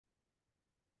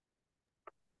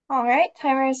All right,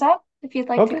 timer is up. If you'd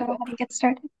like to Okay, go ahead and get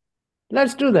started.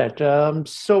 let's do that.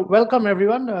 So welcome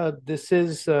everyone. This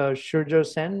is Shurjo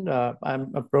Sen.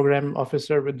 I'm a program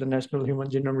officer with the National Human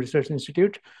Genome Research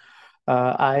Institute.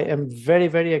 I am very,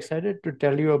 very excited to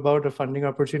tell you about a funding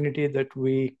opportunity that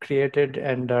we created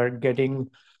and are getting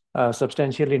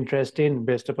substantial interest in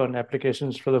based upon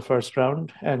applications for the first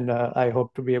round. And I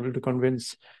hope to be able to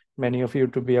convince many of you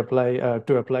to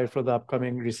apply for the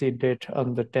upcoming receipt date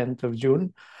on the 10th of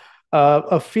June.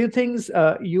 A few things,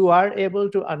 you are able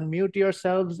to unmute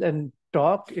yourselves and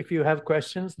talk if you have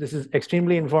questions. This is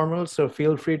extremely informal, so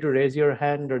feel free to raise your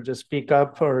hand or just speak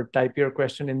up or type your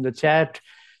question in the chat.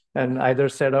 And either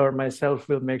Seda or myself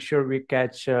will make sure we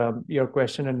catch your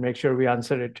question and make sure we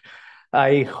answer it.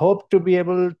 I hope to be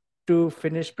able to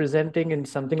finish presenting in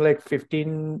something like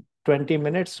 15, 20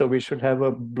 minutes. So we should have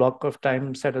a block of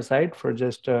time set aside for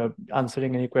just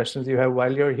answering any questions you have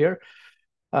while you're here.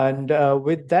 And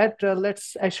with that,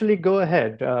 let's actually go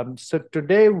ahead. So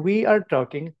today we are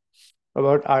talking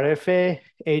about RFA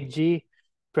 8G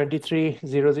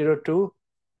 23002,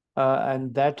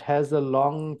 and that has a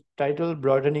long title,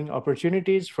 Broadening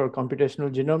Opportunities for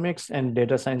Computational Genomics and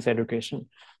Data Science Education.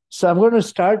 So I'm going to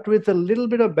start with a little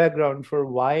bit of background for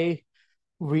why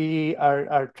we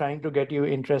are trying to get you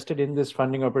interested in this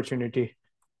funding opportunity.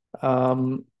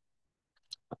 Um,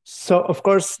 so, of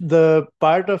course, the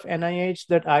part of NIH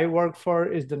that I work for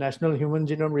is the National Human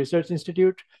Genome Research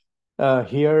Institute.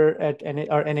 Here at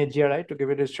NHGRI, to give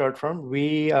it a short form,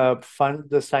 we fund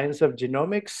the science of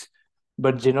genomics.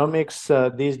 But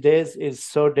genomics these days is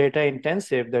so data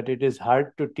intensive that it is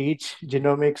hard to teach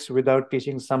genomics without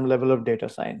teaching some level of data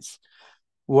science.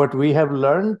 What we have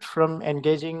learned from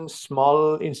engaging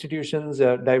small institutions,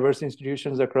 diverse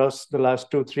institutions across the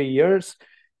last 2, 3 years,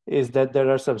 is that there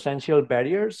are substantial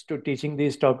barriers to teaching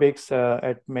these topics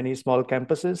at many small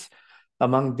campuses.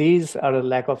 Among these are a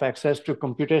lack of access to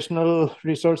computational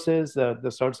resources, the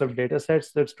sorts of data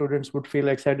sets that students would feel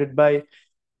excited by,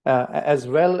 as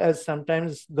well as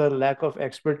sometimes the lack of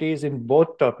expertise in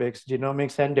both topics,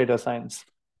 genomics and data science,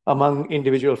 among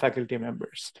individual faculty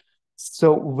members.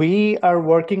 So we are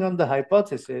working on the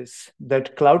hypothesis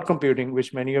that cloud computing,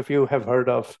 which many of you have heard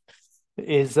of,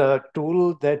 is a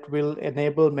tool that will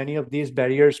enable many of these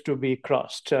barriers to be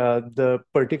crossed. The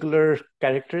particular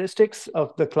characteristics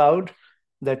of the cloud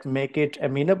that make it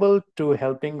amenable to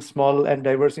helping small and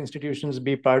diverse institutions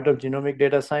be part of genomic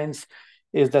data science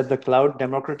is that the cloud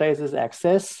democratizes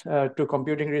access to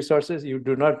computing resources. You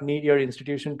do not need your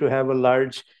institution to have a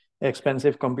large,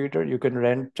 expensive computer. You can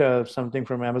rent something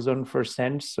from Amazon for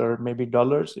cents or maybe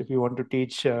dollars if you want to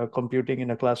teach computing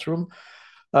in a classroom.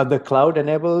 The cloud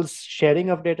enables sharing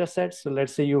of data sets. So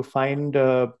let's say you find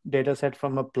a data set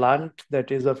from a plant that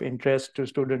is of interest to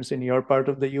students in your part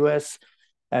of the US,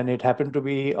 and it happened to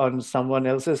be on someone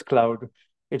else's cloud.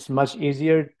 It's much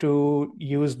easier to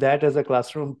use that as a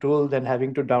classroom tool than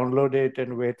having to download it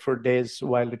and wait for days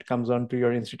while it comes onto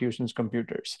your institution's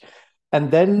computers. And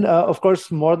then, of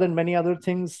course, more than many other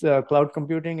things, cloud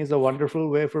computing is a wonderful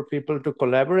way for people to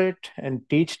collaborate and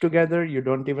teach together. You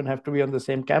don't even have to be on the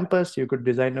same campus. You could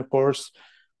design a course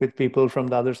with people from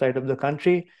the other side of the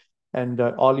country, and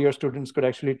all your students could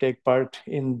actually take part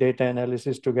in data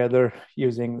analysis together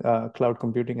using cloud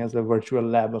computing as a virtual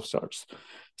lab of sorts.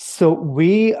 So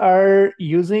we are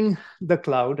using the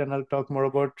cloud, and I'll talk more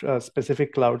about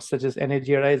specific clouds such as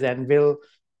NHGRI's Anvil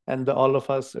and the All of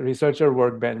Us Researcher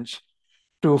Workbench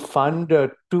to fund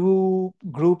two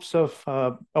groups of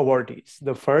awardees.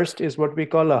 The first is what we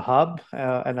call a hub,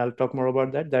 and I'll talk more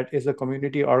about that. That is a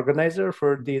community organizer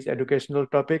for these educational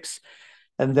topics.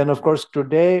 And then, of course,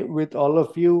 today with all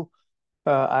of you,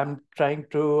 I'm trying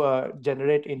to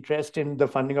generate interest in the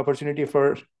funding opportunity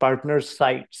for partner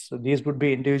sites. So these would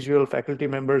be individual faculty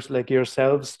members like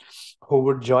yourselves who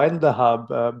would join the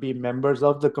hub, be members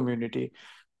of the community.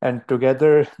 And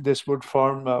together, this would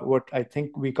form what I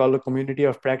think we call a community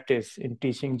of practice in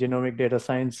teaching genomic data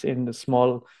science in the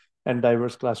small and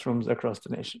diverse classrooms across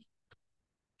the nation.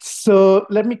 So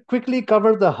let me quickly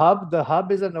cover the hub. The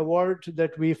hub is an award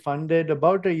that we funded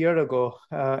about a year ago.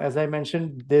 As I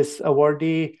mentioned, this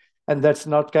awardee, and that's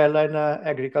North Carolina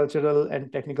Agricultural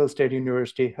and Technical State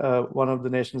University, one of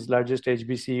the nation's largest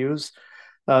HBCUs.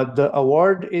 The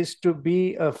award is to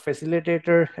be a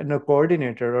facilitator and a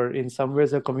coordinator, or in some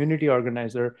ways, a community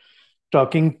organizer,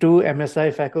 talking to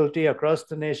MSI faculty across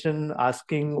the nation,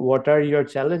 asking what are your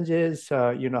challenges?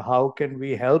 How can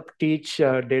we help teach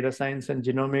data science and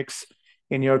genomics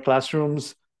in your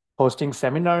classrooms? Hosting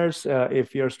seminars.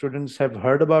 If your students have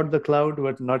heard about the cloud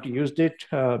but not used it,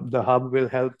 the hub will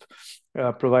help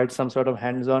provide some sort of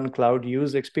hands-on cloud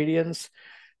use experience.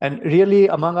 and really,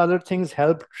 among other things,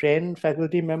 help train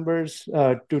faculty members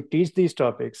to teach these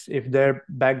topics if their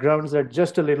backgrounds are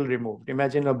just a little removed.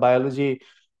 Imagine a biology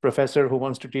professor who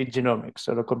wants to teach genomics,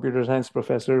 or a computer science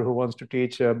professor who wants to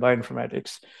teach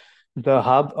bioinformatics. The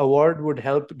Hub Award would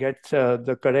help get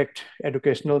the correct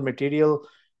educational material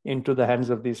into the hands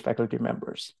of these faculty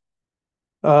members.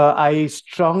 I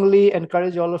strongly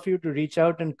encourage all of you to reach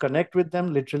out and connect with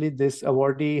them. Literally, this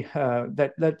awardee,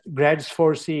 that Grads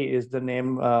 4C is the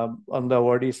name on the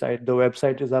awardee side. The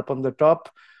website is up on the top.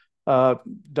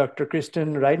 Dr.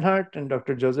 Kristen Reinhardt and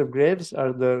Dr. Joseph Graves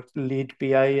are the lead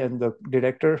PI and the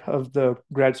director of the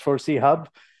Grads 4C Hub.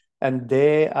 And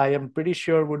they, I am pretty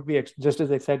sure, would be just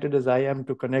as excited as I am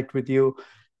to connect with you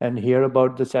and hear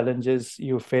about the challenges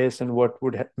you face and what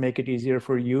would make it easier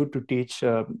for you to teach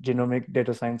genomic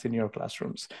data science in your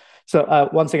classrooms. So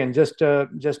once again, just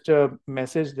a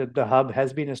message that the Hub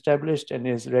has been established and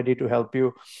is ready to help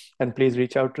you. And please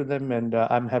reach out to them. And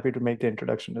I'm happy to make the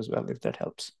introduction as well, if that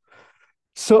helps.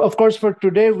 So, of course, for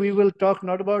today, we will talk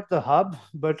not about the Hub,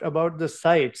 but about the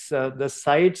sites. The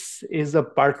sites is a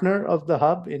partner of the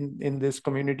Hub in this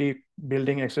community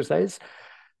building exercise.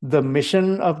 The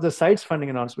mission of the sites funding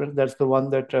announcement, that's the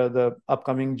one that the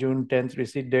upcoming June 10th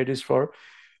receipt date is for,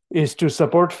 is to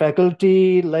support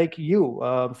faculty like you,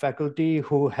 faculty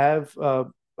who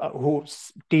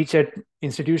teach at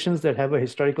institutions that have a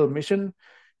historical mission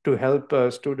to help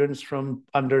students from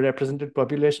underrepresented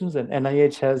populations. And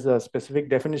NIH has specific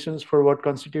definitions for what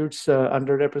constitutes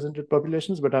underrepresented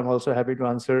populations, but I'm also happy to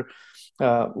answer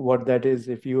what that is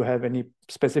if you have any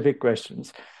specific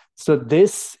questions. So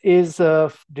this is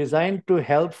designed to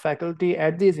help faculty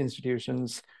at these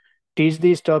institutions teach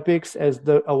these topics as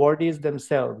the awardees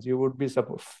themselves. You would be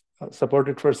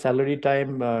supported for salary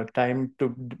time, time to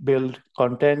build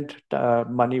content,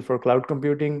 money for cloud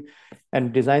computing,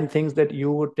 and design things that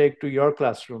you would take to your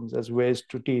classrooms as ways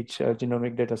to teach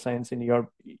genomic data science in your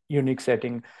unique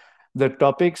setting. The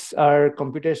topics are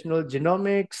computational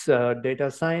genomics, data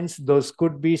science. Those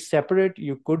could be separate.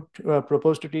 You could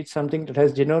propose to teach something that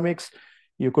has genomics.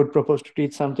 You could propose to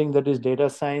teach something that is data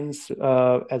science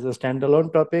as a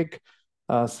standalone topic,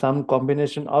 some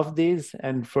combination of these.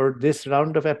 And for this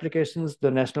round of applications, the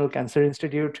National Cancer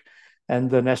Institute and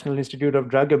the National Institute of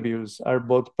Drug Abuse are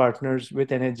both partners with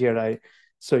NHGRI.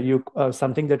 So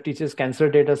something that teaches cancer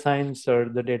data science or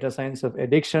the data science of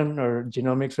addiction or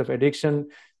genomics of addiction,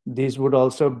 these would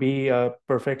also be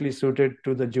perfectly suited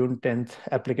to the June 10th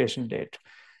application date.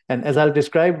 And as I'll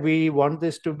describe, we want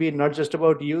this to be not just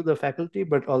about you, the faculty,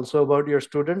 but also about your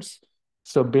students.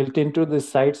 So built into this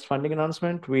site's funding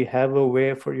announcement, we have a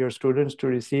way for your students to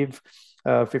receive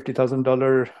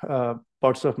 $50,000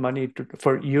 pots of money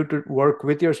for you to work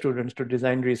with your students to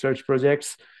design research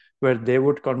projects where they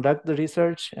would conduct the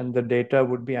research and the data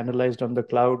would be analyzed on the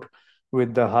cloud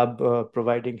with the Hub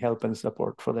providing help and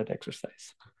support for that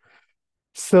exercise.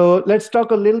 So let's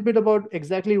talk a little bit about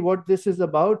exactly what this is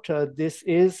about. This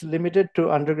is limited to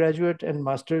undergraduate and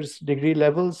master's degree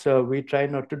levels. We try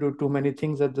not to do too many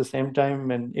things at the same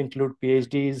time and include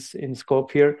PhDs in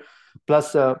scope here.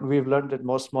 Plus, we've learned that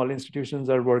most small institutions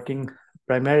are working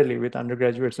primarily with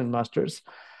undergraduates and masters.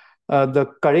 The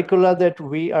curricula that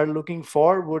we are looking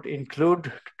for would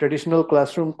include traditional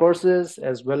classroom courses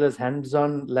as well as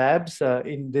hands-on labs.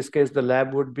 In this case, the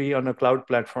lab would be on a cloud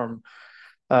platform.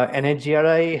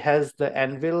 NHGRI has the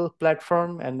Anvil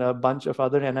platform, and a bunch of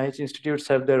other NIH institutes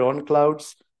have their own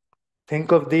clouds.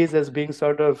 Think of these as being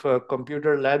sort of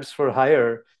computer labs for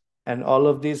hire. And all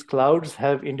of these clouds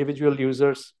have individual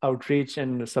users, outreach,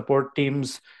 and support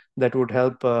teams that would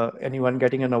help anyone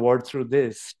getting an award through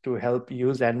this to help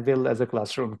use Anvil as a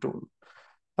classroom tool.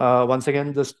 Once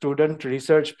again, the student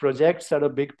research projects are a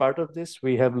big part of this.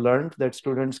 We have learned that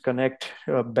students connect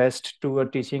best to a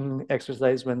teaching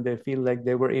exercise when they feel like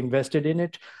they were invested in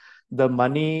it. The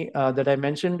money that I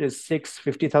mentioned is six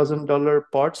 $50,000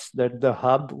 pots that the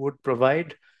Hub would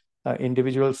provide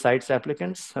individual sites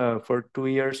applicants for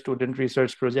 2-year student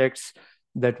research projects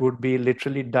that would be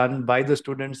literally done by the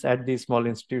students at these small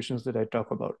institutions that I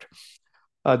talk about.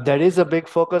 There is a big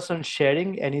focus on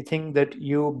sharing anything that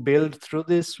you build through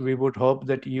this. We would hope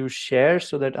that you share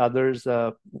so that others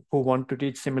who want to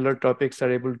teach similar topics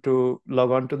are able to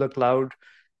log on to the cloud,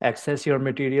 access your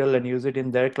material, and use it in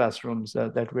their classrooms.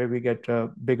 That way we get a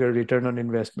bigger return on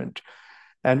investment.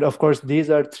 And of course, these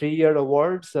are 3-year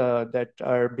awards that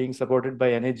are being supported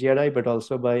by NHGRI, but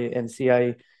also by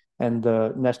NCI and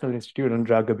the National Institute on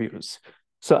Drug Abuse.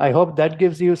 So I hope that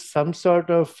gives you some sort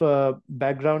of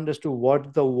background as to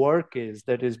what the work is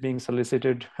that is being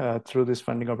solicited through this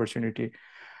funding opportunity.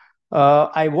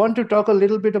 I want to talk a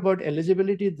little bit about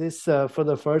eligibility. This for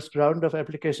the first round of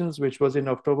applications, which was in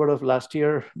October of last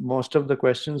year. Most of the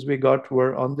questions we got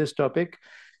were on this topic.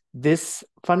 This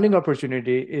funding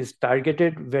opportunity is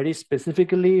targeted very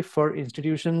specifically for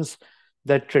institutions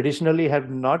that traditionally have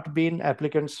not been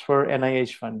applicants for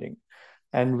NIH funding.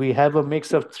 And we have a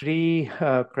mix of three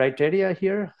criteria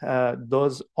here.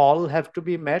 Those all have to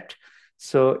be met.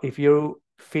 So if you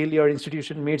feel your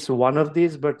institution meets one of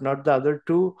these, but not the other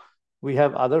two, we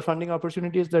have other funding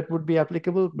opportunities that would be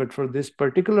applicable. But for this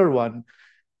particular one,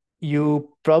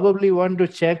 you probably want to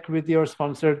check with your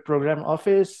sponsored program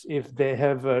office if they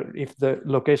have, if the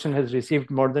location has received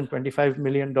more than $25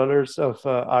 million of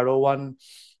R01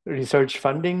 research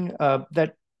funding.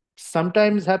 That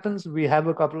sometimes happens. We have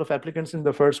a couple of applicants in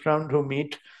the first round who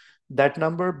meet that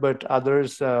number, but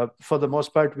others, for the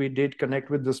most part, we did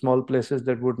connect with the small places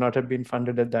that would not have been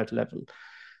funded at that level.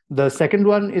 The second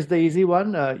one is the easy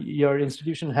one. Your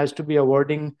institution has to be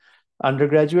awarding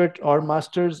undergraduate or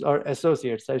master's or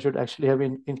associates. I should actually have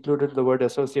included the word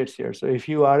associates here. So if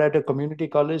you are at a community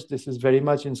college, this is very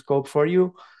much in scope for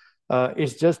you.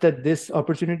 It's just that this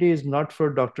opportunity is not for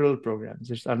doctoral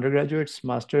programs. It's undergraduates,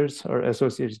 master's, or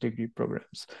associate's degree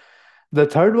programs. The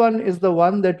third one is the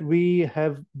one that we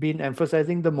have been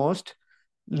emphasizing the most.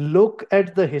 Look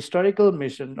at the historical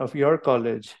mission of your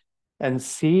college and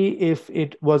see if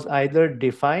it was either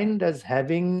defined as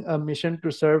having a mission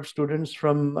to serve students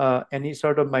from any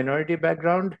sort of minority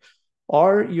background,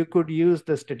 or you could use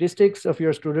the statistics of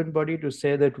your student body to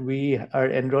say that we are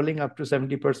enrolling up to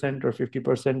 70% or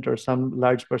 50% or some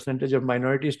large percentage of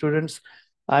minority students.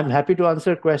 I'm happy to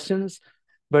answer questions,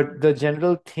 but the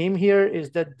general theme here is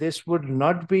that this would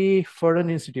not be for an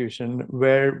institution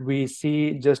where we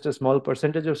see just a small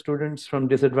percentage of students from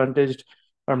disadvantaged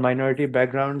or minority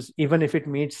backgrounds, even if it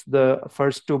meets the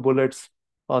first two bullets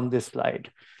on this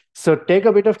slide. So take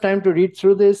a bit of time to read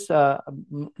through this.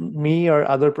 Me or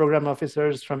other program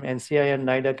officers from NCI and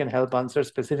NIDA can help answer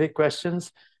specific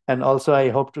questions. And also, I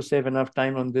hope to save enough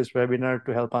time on this webinar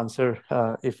to help answer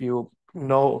if you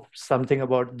know something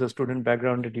about the student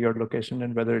background at your location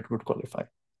and whether it would qualify.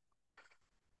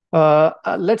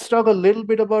 Let's talk a little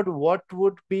bit about what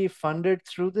would be funded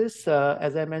through this.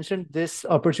 As I mentioned, this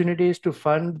opportunity is to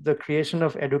fund the creation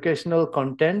of educational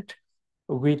content.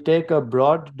 We take a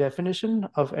broad definition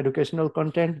of educational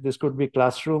content. This could be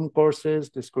classroom courses.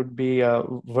 This could be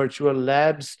virtual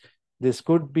labs. This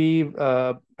could be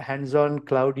hands-on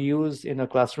cloud use in a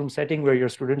classroom setting where your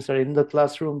students are in the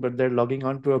classroom, but they're logging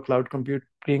onto a cloud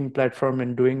computing platform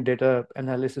and doing data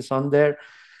analysis on there.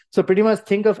 So pretty much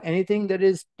think of anything that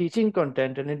is teaching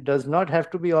content, and it does not have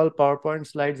to be all PowerPoint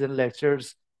slides and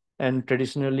lectures and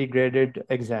traditionally graded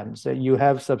exams. You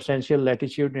have substantial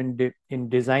latitude in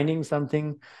designing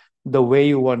something the way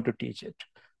you want to teach it.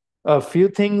 A few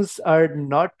things are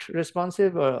not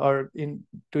responsive, or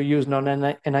to use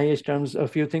non-NIH terms, a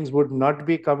few things would not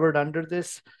be covered under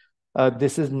this.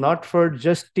 This is not for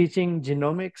just teaching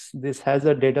genomics. This has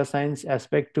a data science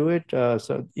aspect to it.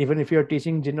 So even if you're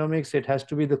teaching genomics, it has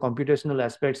to be the computational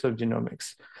aspects of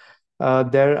genomics.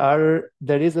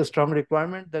 There is a strong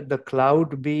requirement that the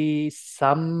cloud be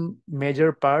some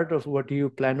major part of what you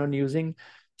plan on using.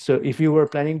 So if you were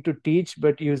planning to teach,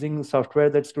 but using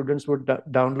software that students would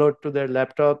download to their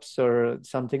laptops or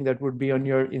something that would be on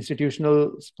your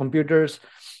institutional computers,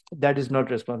 that is not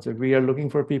responsive. We are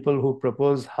looking for people who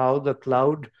propose how the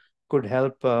cloud could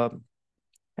help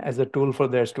as a tool for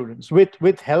their students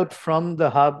with help from the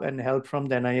hub and help from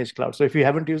the NIH cloud. So if you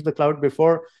haven't used the cloud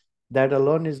before, that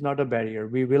alone is not a barrier.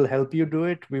 We will help you do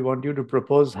it. We want you to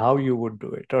propose how you would do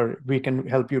it, or we can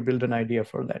help you build an idea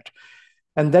for that.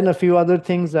 And then a few other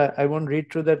things. I won't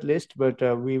read through that list, but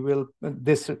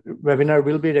this webinar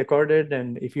will be recorded.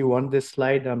 And if you want this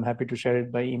slide, I'm happy to share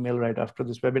it by email right after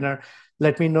this webinar.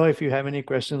 Let me know if you have any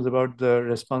questions about the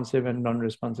responsive and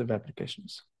non-responsive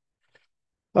applications.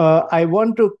 I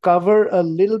want to cover a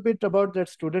little bit about that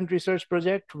student research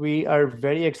project. We are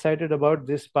very excited about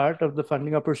this part of the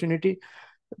funding opportunity.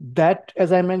 That,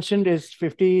 as I mentioned, is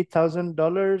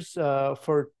 $50,000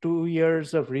 for 2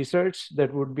 years of research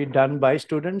that would be done by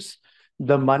students.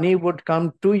 The money would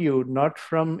come to you, not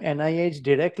from NIH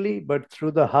directly, but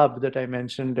through the hub that I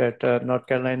mentioned at North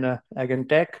Carolina Ag and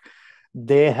Tech.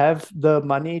 They have the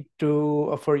money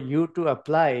for you to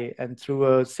apply, and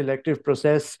through a selective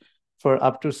process for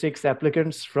up to 6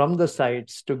 applicants from the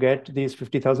sites to get these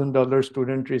 $50,000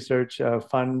 student research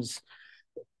funds.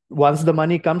 Once the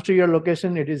money comes to your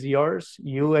location, it is yours.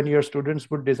 You and your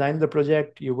students would design the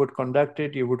project, you would conduct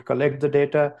it, you would collect the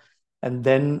data. And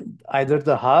then either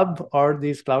the hub or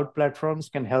these cloud platforms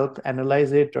can help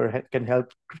analyze it, or can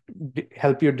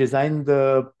help you design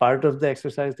the part of the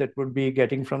exercise that would be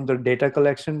getting from the data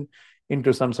collection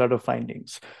into some sort of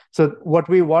findings. So what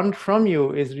we want from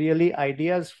you is really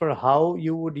ideas for how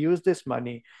you would use this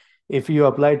money if you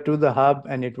applied to the hub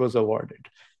and it was awarded,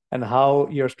 and how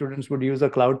your students would use a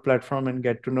cloud platform and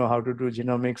get to know how to do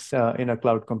genomics in a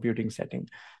cloud computing setting.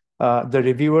 The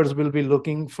reviewers will be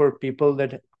looking for people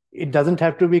that it doesn't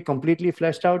have to be completely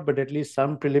fleshed out, but at least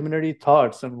some preliminary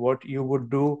thoughts on what you would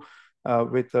do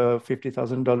with a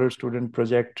 $50,000 student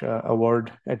project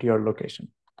award at your location.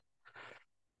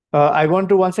 I want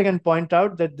to once again point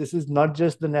out that this is not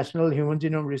just the National Human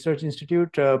Genome Research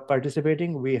Institute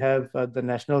participating. We have the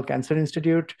National Cancer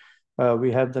Institute.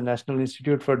 We have the National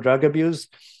Institute for Drug Abuse.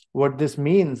 What this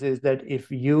means is that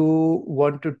if you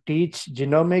want to teach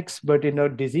genomics, but in a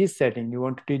disease setting, you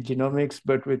want to teach genomics,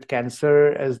 but with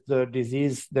cancer as the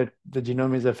disease that the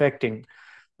genome is affecting,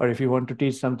 or if you want to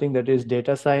teach something that is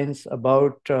data science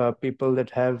about people that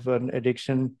have an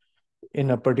addiction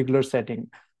in a particular setting,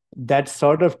 that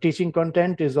sort of teaching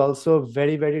content is also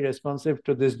very, very responsive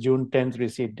to this June 10th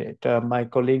receipt date. My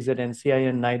colleagues at NCI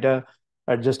and NIDA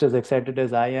are just as excited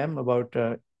as I am about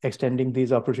extending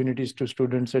these opportunities to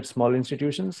students at small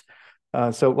institutions.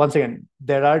 So once again,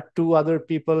 there are two other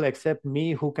people except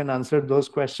me who can answer those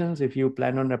questions. If you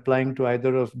plan on applying to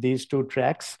either of these two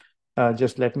tracks,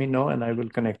 just let me know and I will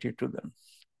connect you to them.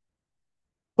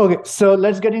 Okay, so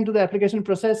let's get into the application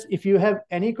process. If you have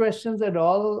any questions at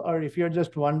all, or if you're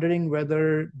just wondering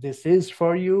whether this is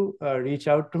for you, reach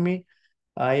out to me.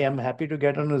 I am happy to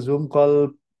get on a Zoom call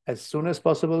as soon as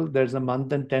possible. There's a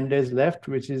month and 10 days left,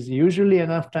 which is usually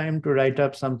enough time to write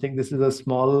up something. This is a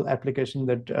small application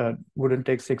that wouldn't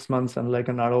take 6 months, unlike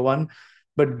an R01.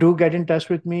 But do get in touch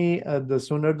with me. The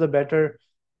sooner the better,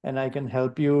 and I can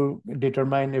help you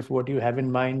determine if what you have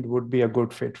in mind would be a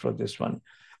good fit for this one.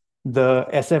 The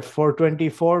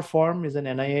SF424 form is an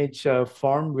NIH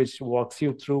form which walks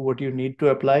you through what you need to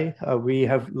apply. We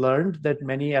have learned that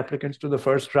many applicants to the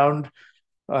first round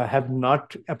have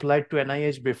not applied to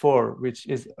NIH before, which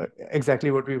is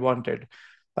exactly what we wanted.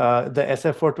 The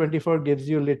SF424 gives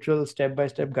you literal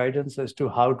step-by-step guidance as to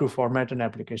how to format an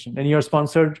application. And your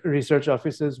sponsored research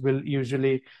offices will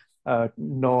usually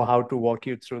know how to walk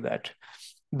you through that.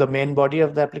 The main body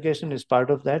of the application is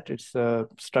part of that. It's a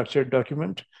structured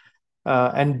document.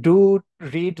 And do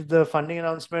read the funding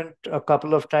announcement a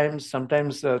couple of times.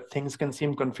 Sometimes things can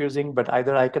seem confusing, but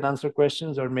either I can answer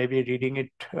questions or maybe reading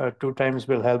it 2 times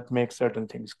will help make certain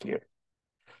things clear.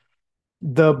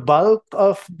 The bulk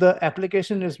of the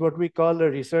application is what we call a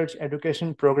research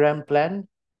education program plan.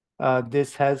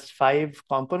 This has 5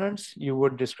 components. You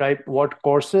would describe what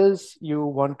courses you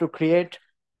want to create.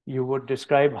 You would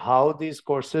describe how these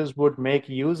courses would make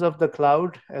use of the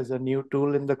cloud as a new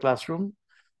tool in the classroom.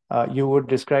 You would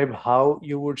describe how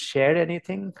you would share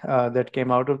anything that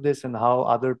came out of this, and how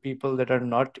other people that are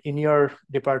not in your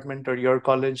department or your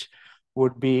college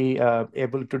would be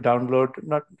able to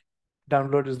not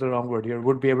download is the wrong word here,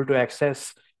 would be able to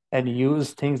access and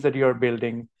use things that you're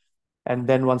building. And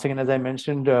then once again, as I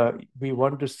mentioned, we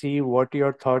want to see what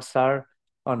your thoughts are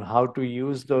on how to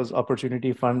use those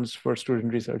opportunity funds for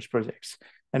student research projects.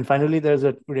 And finally, there's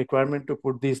a requirement to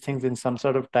put these things in some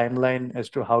sort of timeline as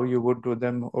to how you would do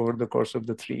them over the course of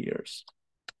the 3 years.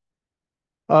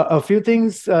 A few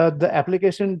things, the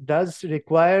application does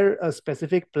require a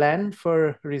specific plan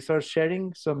for resource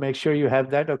sharing. So make sure you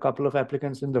have that. A couple of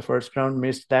applicants in the first round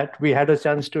missed that. We had a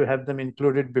chance to have them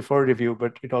included before review,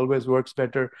 but it always works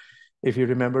better if you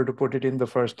remember to put it in the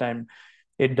first time.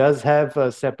 It does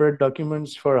have separate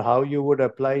documents for how you would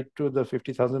apply to the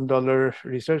 $50,000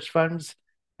 research funds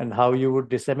and how you would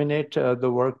disseminate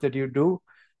the work that you do.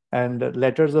 And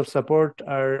letters of support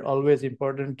are always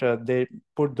important. They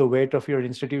put the weight of your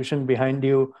institution behind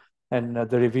you, and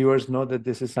the reviewers know that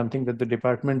this is something that the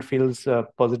department feels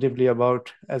positively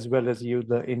about, as well as you,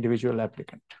 the individual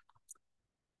applicant.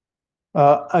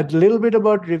 A little bit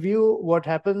about review. What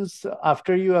happens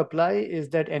after you apply is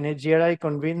that NHGRI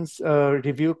convenes a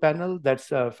review panel. That's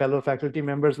fellow faculty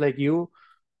members like you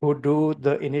who do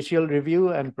the initial review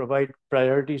and provide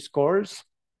priority scores.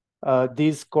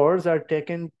 These scores are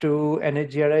taken to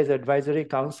NHGRI's advisory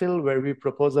council, where we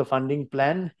propose a funding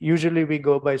plan. Usually we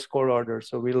go by score order.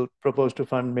 So we'll propose to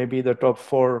fund maybe the top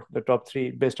 4, the top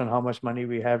 3, based on how much money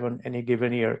we have on any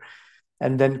given year.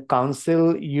 And then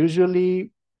council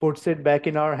usually puts it back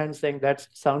in our hands saying, that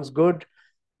sounds good.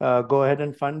 Go ahead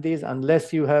and fund these,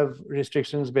 unless you have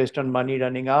restrictions based on money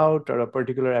running out, or a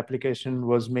particular application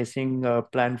was missing a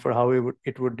plan for how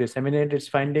it would disseminate its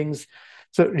findings.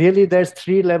 So really, there's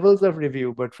three levels of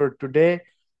review. But for today,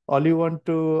 all you want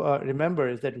to remember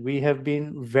is that we have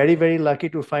been very, very lucky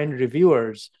to find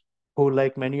reviewers who,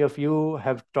 like many of you,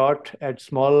 have taught at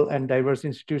small and diverse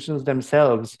institutions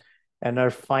themselves and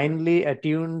are finely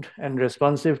attuned and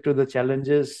responsive to the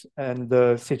challenges and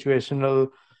the situational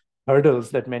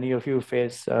hurdles that many of you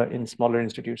face in smaller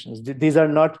institutions. These are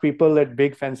not people at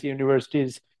big fancy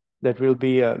universities that will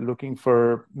be looking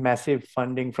for massive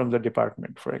funding from the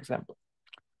department, for example.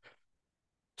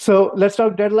 So let's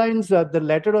talk deadlines. The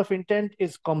letter of intent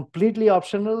is completely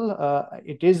optional.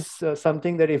 It is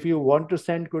something that if you want to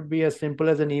send could be as simple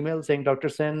as an email saying, Dr.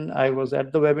 Sen, I was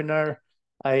at the webinar.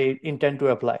 I intend to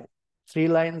apply. 3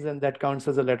 lines, and that counts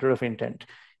as a letter of intent.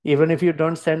 Even if you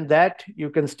don't send that, you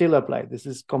can still apply. This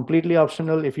is completely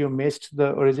optional. If you missed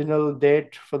the original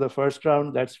date for the first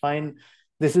round, that's fine.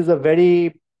 This is a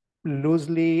very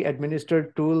loosely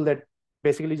administered tool that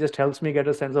basically just helps me get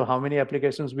a sense of how many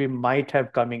applications we might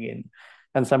have coming in.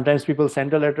 And sometimes people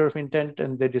send a letter of intent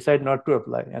and they decide not to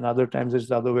apply. And other times it's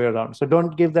the other way around. So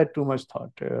don't give that too much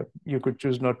thought. You could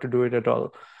choose not to do it at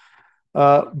all.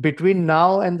 Between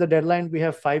now and the deadline, we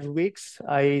have 5 weeks.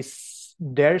 I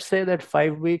dare say that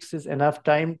 5 weeks is enough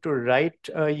time to write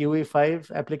a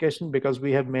UE5 application because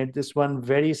we have made this one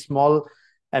very small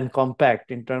and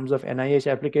compact in terms of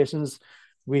NIH applications.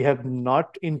 We have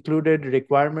not included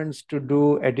requirements to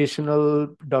do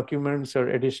additional documents or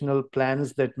additional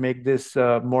plans that make this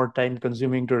more time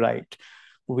consuming to write.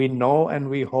 We know and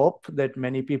we hope that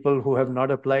many people who have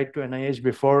not applied to NIH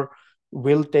before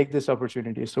will take this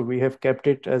opportunity. So we have kept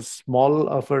it as small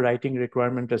of a writing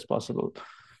requirement as possible.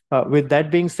 With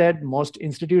that being said, most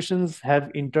institutions have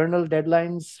internal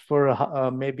deadlines for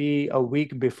maybe a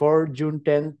week before June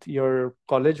 10th. Your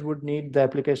college would need the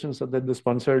application so that the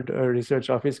sponsored research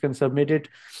office can submit it.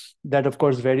 That, of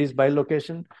course, varies by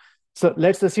location. So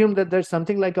let's assume that there's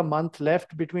something like a month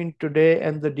left between today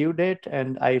and the due date.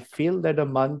 And I feel that a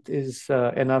month is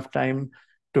enough time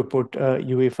to put a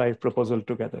UE5 proposal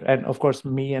together. And of course,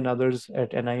 me and others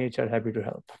at NIH are happy to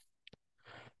help.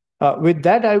 With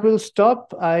that, I will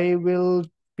stop. I will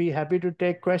be happy to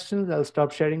take questions. I'll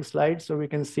stop sharing slides so we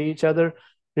can see each other.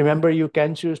 Remember, you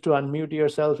can choose to unmute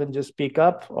yourself and just speak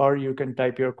up, or you can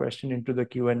type your question into the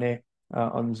Q&A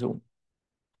on Zoom.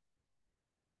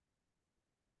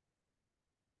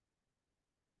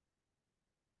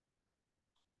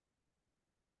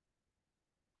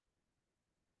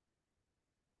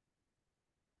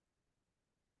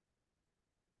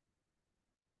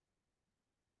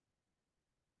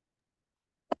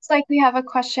 Looks like we have a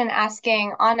question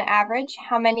asking, on average,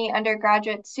 how many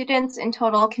undergraduate students in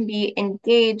total can be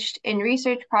engaged in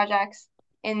research projects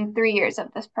in 3 years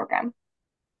of this program?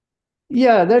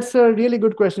 Yeah, that's a really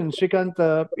good question,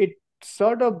 Shrikant. It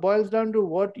sort of boils down to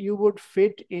what you would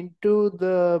fit into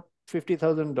the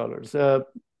 $50,000.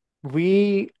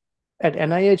 We at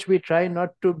NIH, we try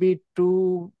not to be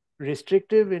too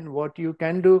restrictive in what you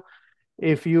can do.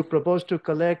 If you propose to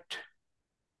collect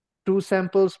 2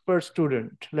 samples per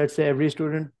student, let's say every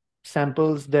student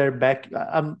samples their back.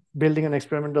 I'm building an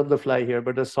experiment on the fly here,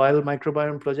 but a soil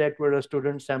microbiome project where a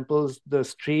student samples the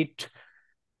street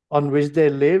on which they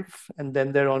live and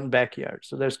then their own backyard.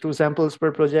 So there's 2 samples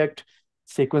per project,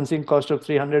 sequencing cost of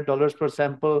 $300 per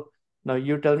sample. Now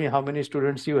you tell me how many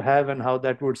students you have and how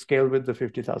that would scale with the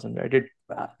 50,000, right?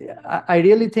 I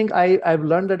really think I've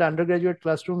learned that undergraduate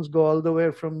classrooms go all the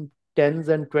way from tens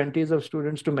and twenties of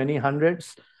students to many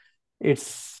hundreds.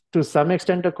 It's to some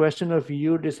extent a question of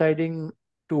you deciding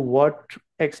to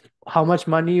how much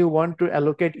money you want to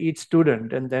allocate each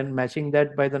student and then matching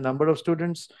that by the number of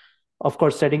students. Of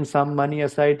course, setting some money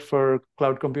aside for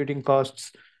cloud computing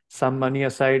costs, some money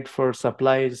aside for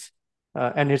supplies,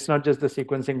 and it's not just the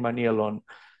sequencing money alone.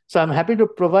 So I'm happy to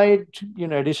provide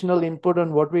additional input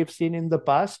on what we've seen in the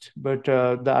past, but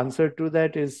the answer to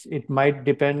that is it might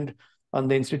depend on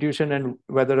the institution and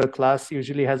whether a class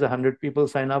usually has 100 people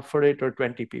sign up for it or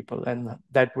 20 people, and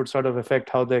that would sort of affect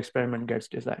how the experiment gets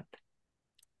designed.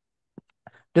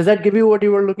 Does that give you what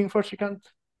you were looking for, Shrikant?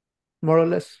 More or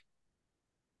less?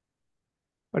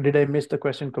 Or did I miss the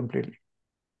question completely?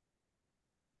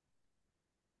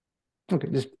 Okay,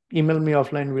 just email me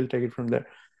offline. We'll take it from there.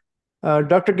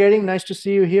 Dr. Gehring, nice to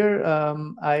see you here.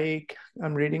 I'm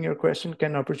reading your question.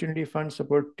 Can opportunity fund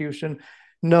support tuition?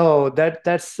 No,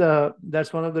 that's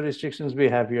one of the restrictions we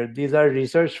have here. These are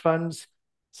research funds,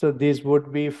 so these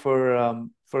would be for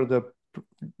the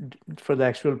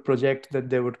actual project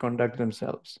that they would conduct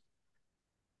themselves.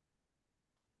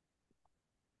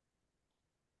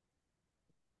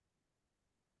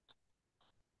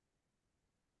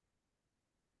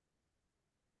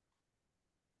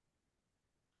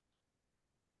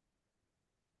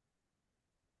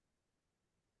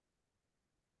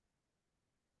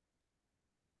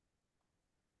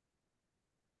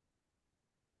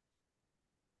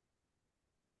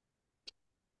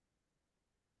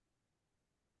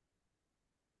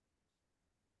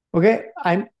 Okay,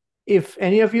 if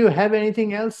any of you have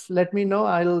anything else, let me know.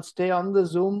 I'll stay on the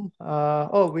Zoom.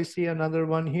 Oh, we see another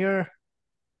one here.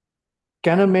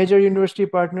 Can a major university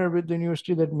partner with the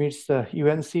university that meets the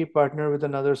UNC partner with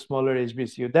another smaller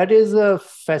HBCU? That is a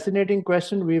fascinating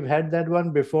question. We've had that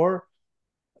one before.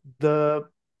 The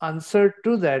answer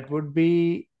to that would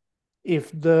be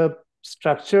if the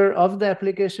structure of the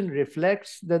application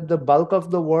reflects that the bulk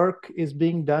of the work is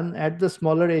being done at the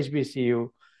smaller HBCU,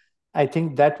 I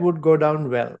think that would go down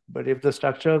well. But if the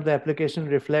structure of the application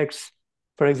reflects,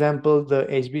 for example, the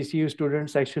HBCU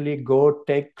students actually go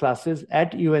take classes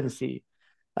at UNC,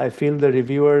 I feel the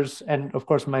reviewers and, of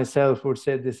course, myself would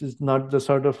say this is not the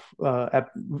sort of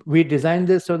we designed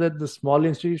this so that the small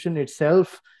institution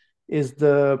itself is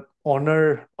the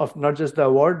owner of not just the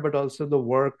award, but also the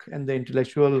work and the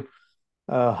intellectual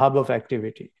hub of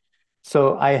activity.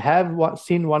 So I have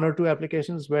seen one or two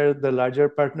applications where the larger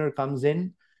partner comes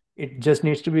in. It just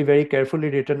needs to be very carefully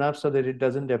written up so that it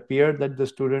doesn't appear that the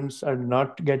students are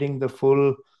not getting the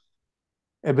full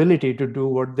ability to do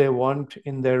what they want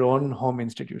in their own home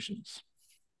institutions.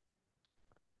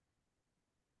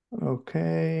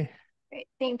 Okay. Great,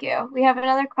 thank you. We have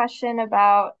another question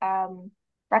about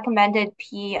recommended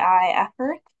PI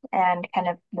efforts and kind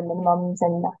of the minimums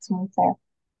and maximums there.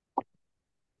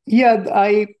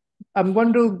 Yeah, I'm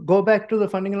going to go back to the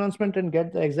funding announcement and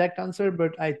get the exact answer,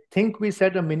 but I think we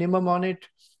set a minimum on it.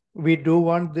 We do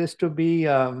want this to be,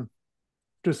 to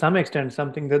some extent,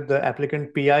 something that the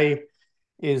applicant PI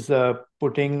is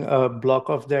putting a block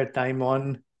of their time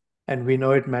on, and we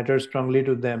know it matters strongly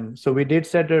to them. So we did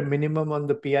set a minimum on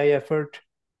the PI effort.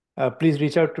 Please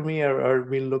reach out to me, or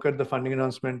we'll look at the funding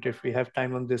announcement if we have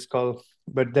time on this call.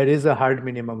 But there is a hard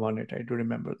minimum on it. I do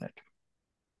remember that.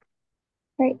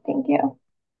 Great, thank you.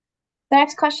 The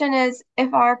next question is,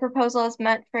 if our proposal is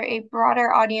meant for a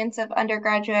broader audience of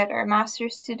undergraduate or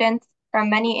master's students from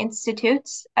many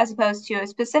institutes, as opposed to a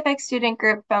specific student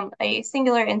group from a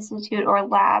singular institute or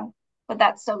lab, would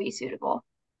that still be suitable?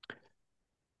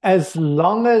 As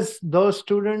long as those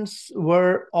students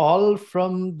were all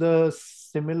from the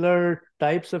similar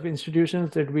types of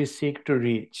institutions that we seek to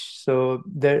reach. So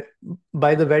there,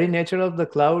 by the very nature of the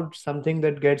cloud, something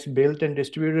that gets built and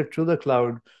distributed through the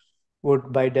cloud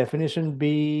would by definition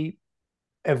be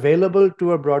available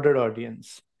to a broader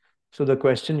audience. So the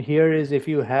question here is, if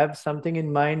you have something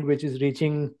in mind which is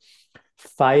reaching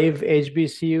 5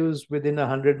 HBCUs within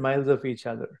 100 miles of each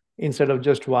other instead of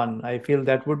just one, I feel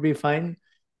that would be fine.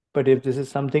 But if this is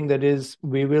something that is,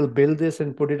 we will build this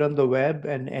and put it on the web,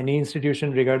 and any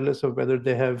institution, regardless of whether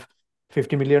they have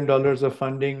 $50 million of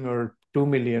funding or 2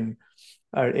 million,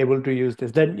 are able to use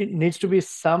this. Then it needs to be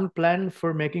some plan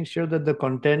for making sure that the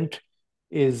content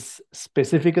is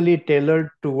specifically tailored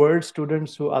towards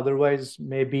students who otherwise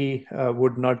maybe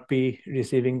would not be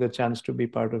receiving the chance to be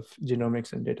part of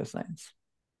genomics and data science.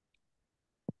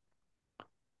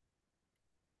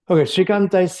 Okay,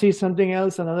 Shrikant, I see something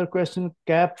else. Another question: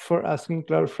 cap for asking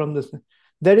cloud from this.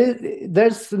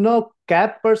 There's no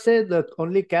cap per se. The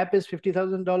only cap is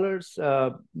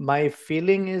 $50,000. My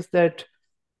feeling is that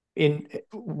in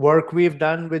work we've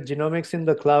done with genomics in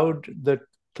the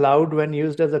cloud, when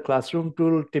used as a classroom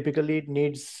tool, typically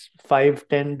needs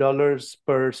 $5-10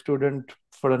 per student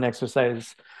for an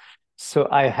exercise. So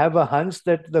I have a hunch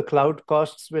that the cloud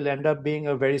costs will end up being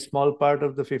a very small part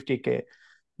of the 50K,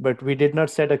 but we did not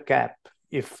set a cap.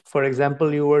 If, for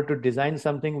example, you were to design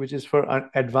something which is for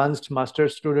advanced master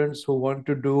students who want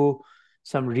to do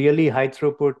some really high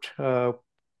throughput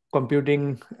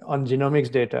computing on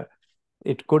genomics data,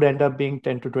 it could end up being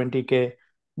 10 to 20K,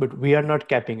 but we are not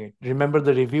capping it. Remember,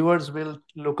 the reviewers will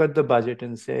look at the budget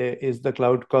and say, is the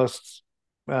cloud costs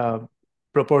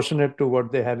proportionate to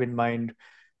what they have in mind?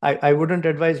 I wouldn't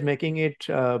advise making it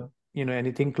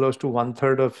anything close to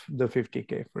 1/3 of the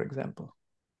 50K, for example.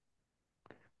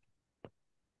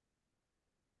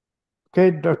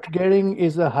 Okay, Dr. Gehring,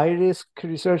 is a high-risk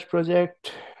research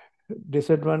project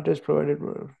disadvantage provided?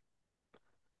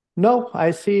 No,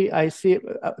 I see.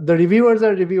 The reviewers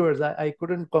are reviewers. I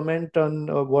couldn't comment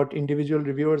on what individual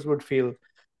reviewers would feel,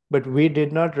 but we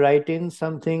did not write in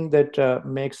something that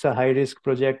makes a high-risk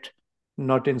project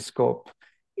not in scope.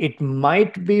 It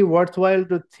might be worthwhile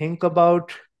to think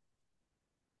about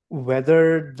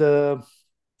whether the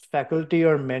faculty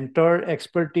or mentor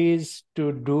expertise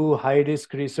to do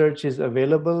high-risk research is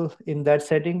available in that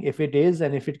setting. If it is,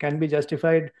 and if it can be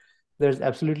justified, there's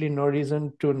absolutely no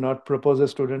reason to not propose a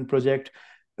student project.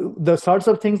 The sorts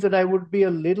of things that I would be a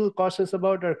little cautious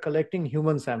about are collecting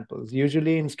human samples.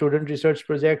 Usually in student research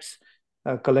projects,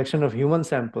 a collection of human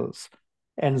samples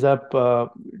ends up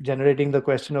generating the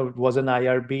question of, was an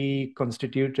IRB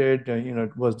constituted?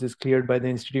 Was this cleared by the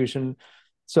institution?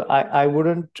 So I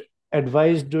wouldn't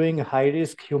advise doing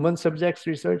high-risk human subjects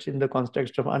research in the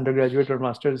context of undergraduate or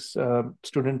master's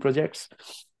student projects.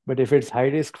 But if it's high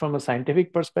risk from a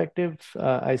scientific perspective,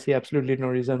 I see absolutely no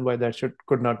reason why that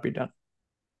could not be done.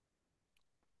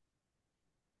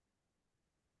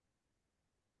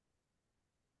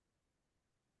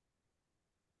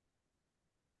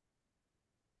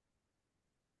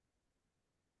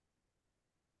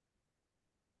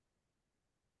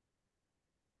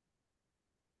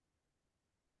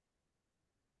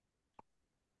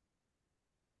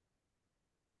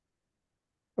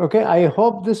 Okay, I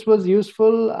hope this was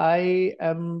useful.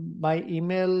 My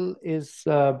email is,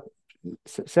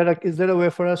 Sarah, is there a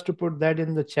way for us to put that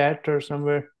in the chat or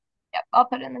somewhere? Yep, I'll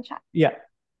put it in the chat. Yeah.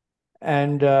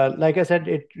 And like I said,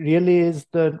 it really is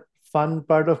the fun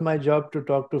part of my job to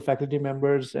talk to faculty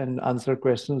members and answer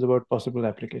questions about possible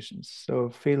applications. So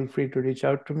feel free to reach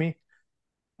out to me.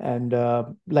 And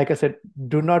like I said,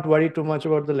 do not worry too much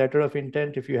about the letter of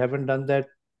intent. If you haven't done that,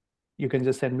 you can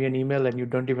just send me an email, and you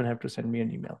don't even have to send me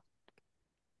an email.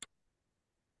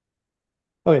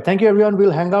 Okay, thank you, everyone.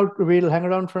 We'll hang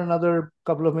around for another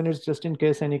couple of minutes just in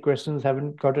case any questions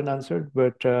haven't gotten answered.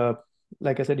 But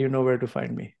like I said, you know where to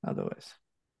find me otherwise.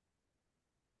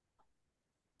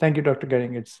 Thank you, Dr.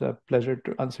 Gering. It's a pleasure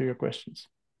to answer your questions.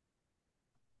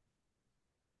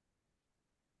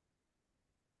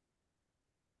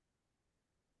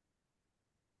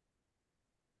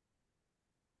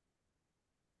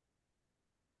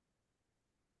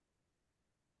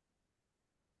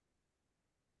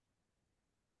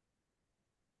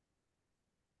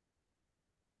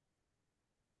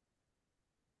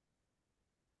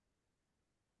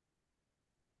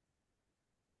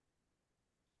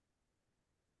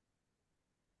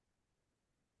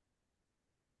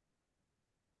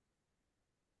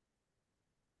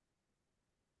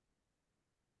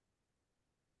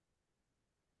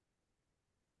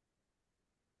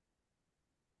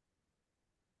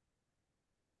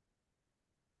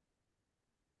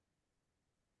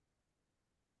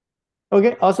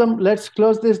 Okay, awesome. Let's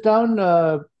close this down.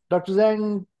 Dr.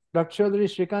 Zhang, Dr. Chaudhary,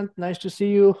 Shrikant, nice to see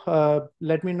you.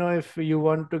 Let me know if you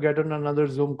want to get on another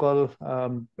Zoom call.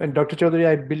 And Dr. Chaudhary,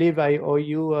 I believe I owe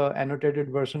you an annotated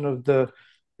version of the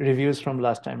reviews from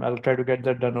last time. I'll try to get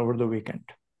that done over the weekend.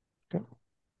 Okay.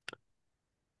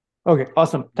 Okay,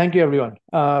 awesome. Thank you, everyone.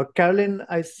 Carolyn,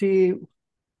 I see.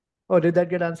 Oh, did that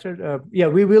get answered? Yeah,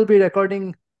 we will be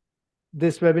recording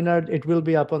this webinar. It will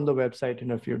be up on the website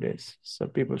in a few days. So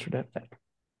people should have that.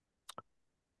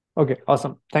 Okay,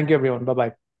 awesome. Thank you, everyone.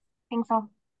 Bye-bye. Thanks all.